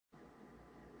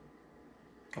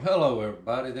Well, hello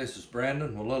everybody, this is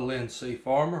Brandon with Little NC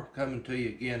Farmer coming to you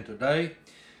again today,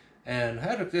 and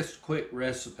had this quick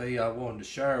recipe I wanted to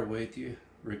share with you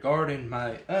regarding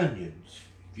my onions.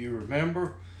 If you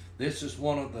remember, this is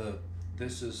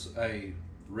a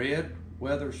red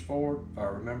Weathersford, if I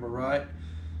remember right,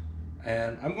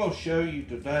 and I'm going to show you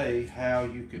today how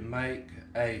you can make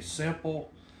a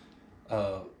simple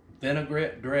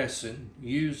vinaigrette dressing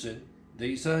using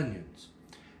these onions.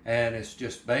 And it's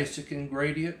just basic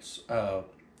ingredients.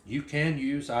 You can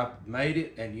use, I've made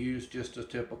it and used just a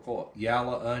typical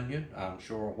yellow onion. I'm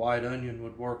sure a white onion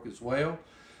would work as well.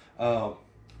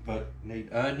 But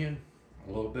need onion,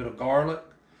 a little bit of garlic,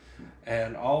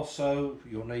 and also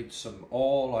you'll need some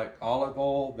oil like olive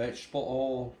oil, vegetable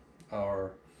oil,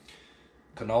 or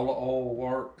canola oil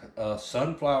work.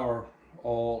 Sunflower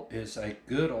oil is a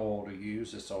good oil to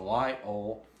use. It's a light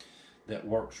oil that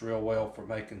works real well for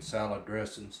making salad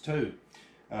dressings too.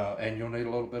 And you'll need a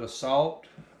little bit of salt,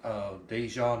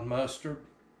 Dijon mustard,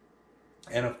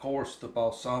 and of course the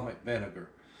balsamic vinegar.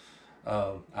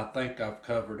 I think I've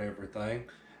covered everything,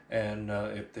 and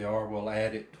if they are, we'll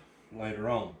add it later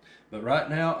on. But right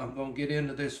now I'm going to get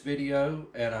into this video,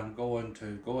 and I'm going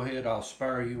to go ahead. I'll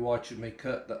spare you watching me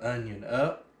cut the onion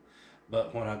up,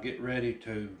 but when I get ready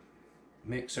to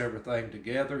mix everything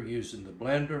together using the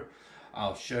blender,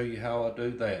 I'll show you how I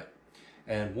do that.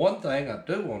 And one thing I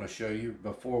do want to show you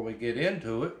before we get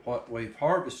into it, what we've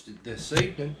harvested this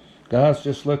evening. Guys,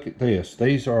 just look at this.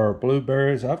 These are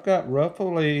blueberries. I've got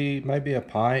roughly maybe a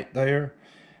pint there,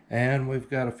 and we've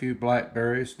got a few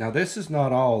blackberries. Now this is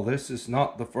not all. This is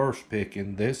not the first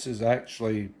picking. This is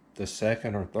actually the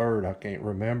second or third, I can't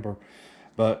remember.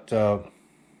 But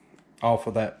off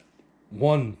of that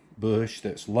one bush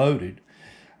that's loaded,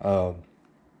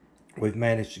 we've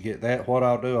managed to get that. What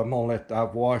I'll do,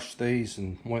 I've washed these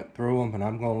and went through them, and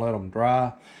I'm going to let them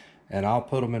dry, and I'll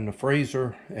put them in the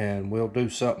freezer, and we'll do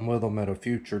something with them at a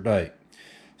future date.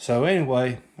 So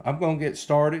anyway, I'm going to get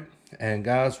started, and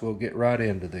guys, we'll get right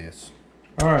into this.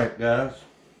 All right, guys,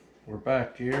 we're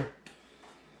back here.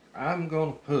 I'm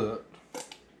going to put,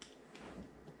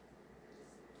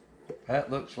 that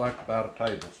looks like about a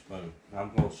tablespoon.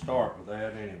 I'm going to start with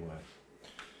that anyway.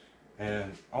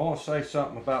 And I want to say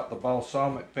something about the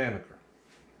balsamic vinegar.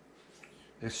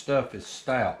 This stuff is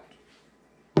stout.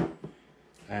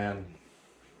 And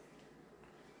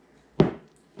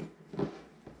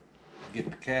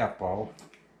get the cap off.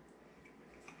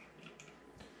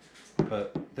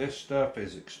 But this stuff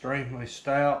is extremely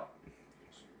stout.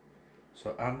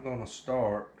 So I'm going to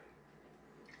start.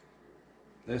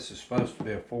 This is supposed to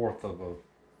be 1/4 of a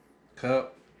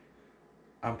cup.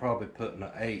 I'm probably putting an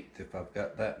 1/8 if I've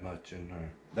got that much in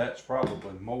there. That's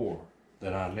probably more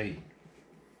than I need.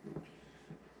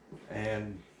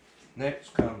 And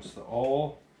next comes the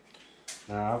oil.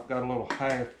 Now I've got a little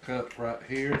 1/2 cup right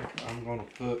here. I'm gonna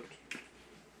put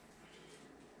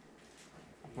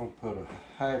a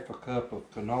 1/2 cup of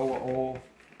canola oil.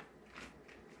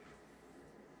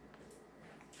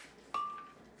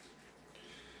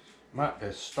 Might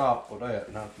just stop with that,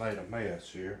 and I've made a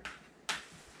mess here.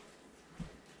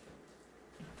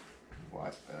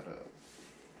 Wipe that up.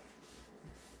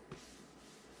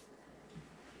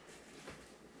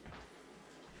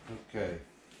 Okay.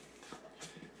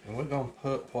 And we're going to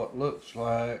put what looks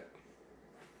like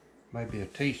maybe a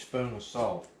teaspoon of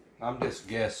salt. I'm just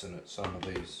guessing at some of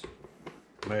these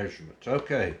measurements.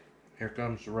 Okay, here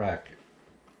comes the racket.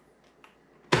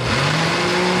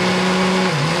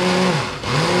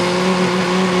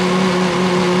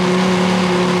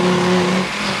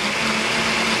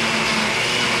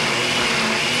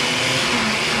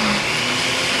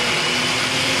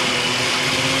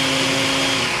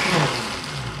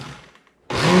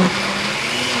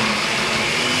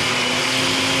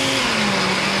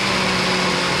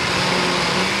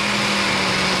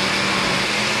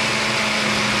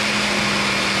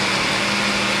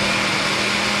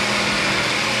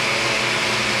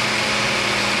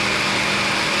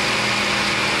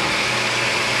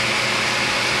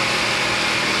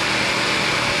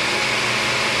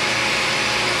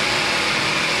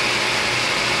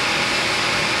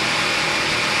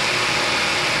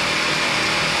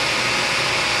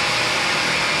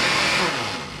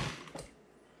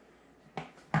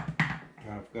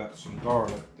 Got some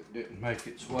garlic that didn't make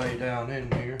its way down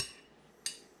in here.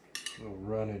 We'll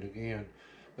run it again.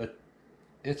 But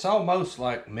it's almost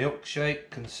like milkshake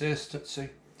consistency.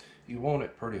 You want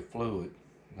it pretty fluid.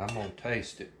 I'm going to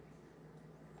taste it.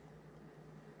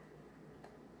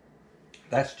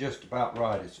 That's just about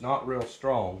right. It's not real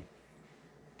strong.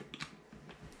 Now, 'Cause I've got some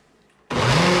garlic that didn't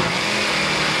make its way down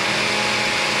in here. But it's almost like milkshake consistency. You want it pretty fluid. I'm gonna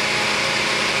taste it. That's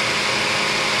just about right. It's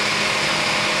not real strong.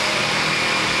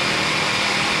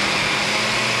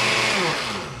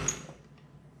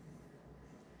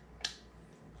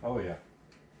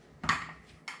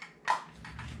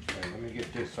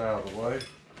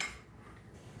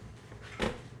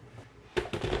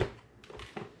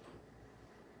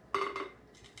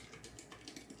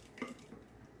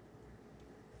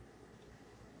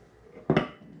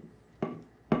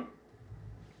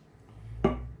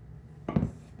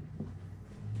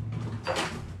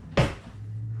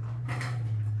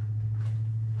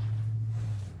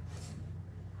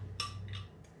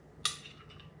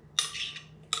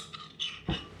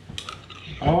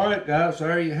 All right, guys,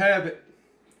 there you have it.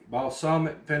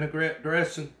 Balsamic vinaigrette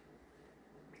dressing.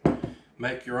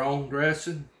 Make your own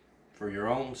dressing for your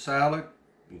own salad.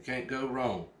 You can't go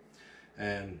wrong.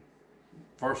 And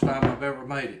first time I've ever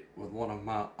made it with one of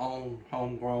my own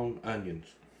homegrown onions.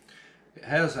 It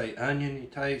has a oniony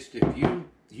taste. If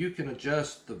you can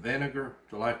adjust the vinegar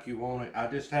to like you want it. I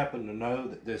just happen to know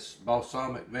that this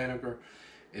balsamic vinegar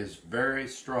is very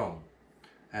strong,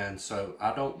 and so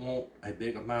I don't want a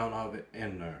big amount of it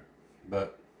in there,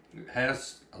 but it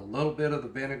has a little bit of the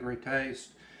vinegary taste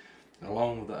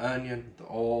along with the onion, the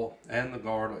oil, and the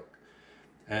garlic.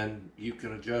 And you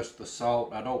can adjust the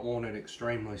salt. I don't want it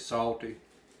extremely salty.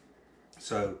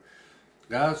 So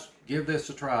guys, give this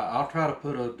a try. I'll try to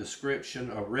put a description,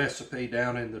 a recipe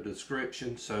down in the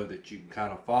description so that you can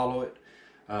kind of follow it.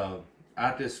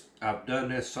 I've done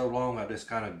this so long, I just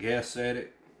kind of guess at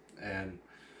it. And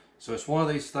so it's one of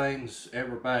these things,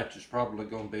 every batch is probably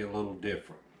going to be a little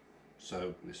different.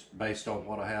 So it's based on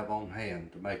what I have on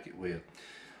hand to make it with.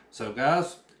 So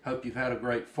guys, hope you've had a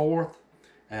great 4th.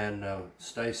 And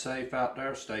stay safe out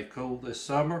there, stay cool this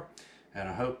summer. And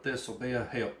I hope this will be a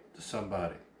help to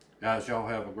somebody. Guys, y'all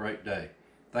have a great day.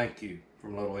 Thank you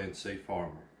from Little NC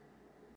Farmer.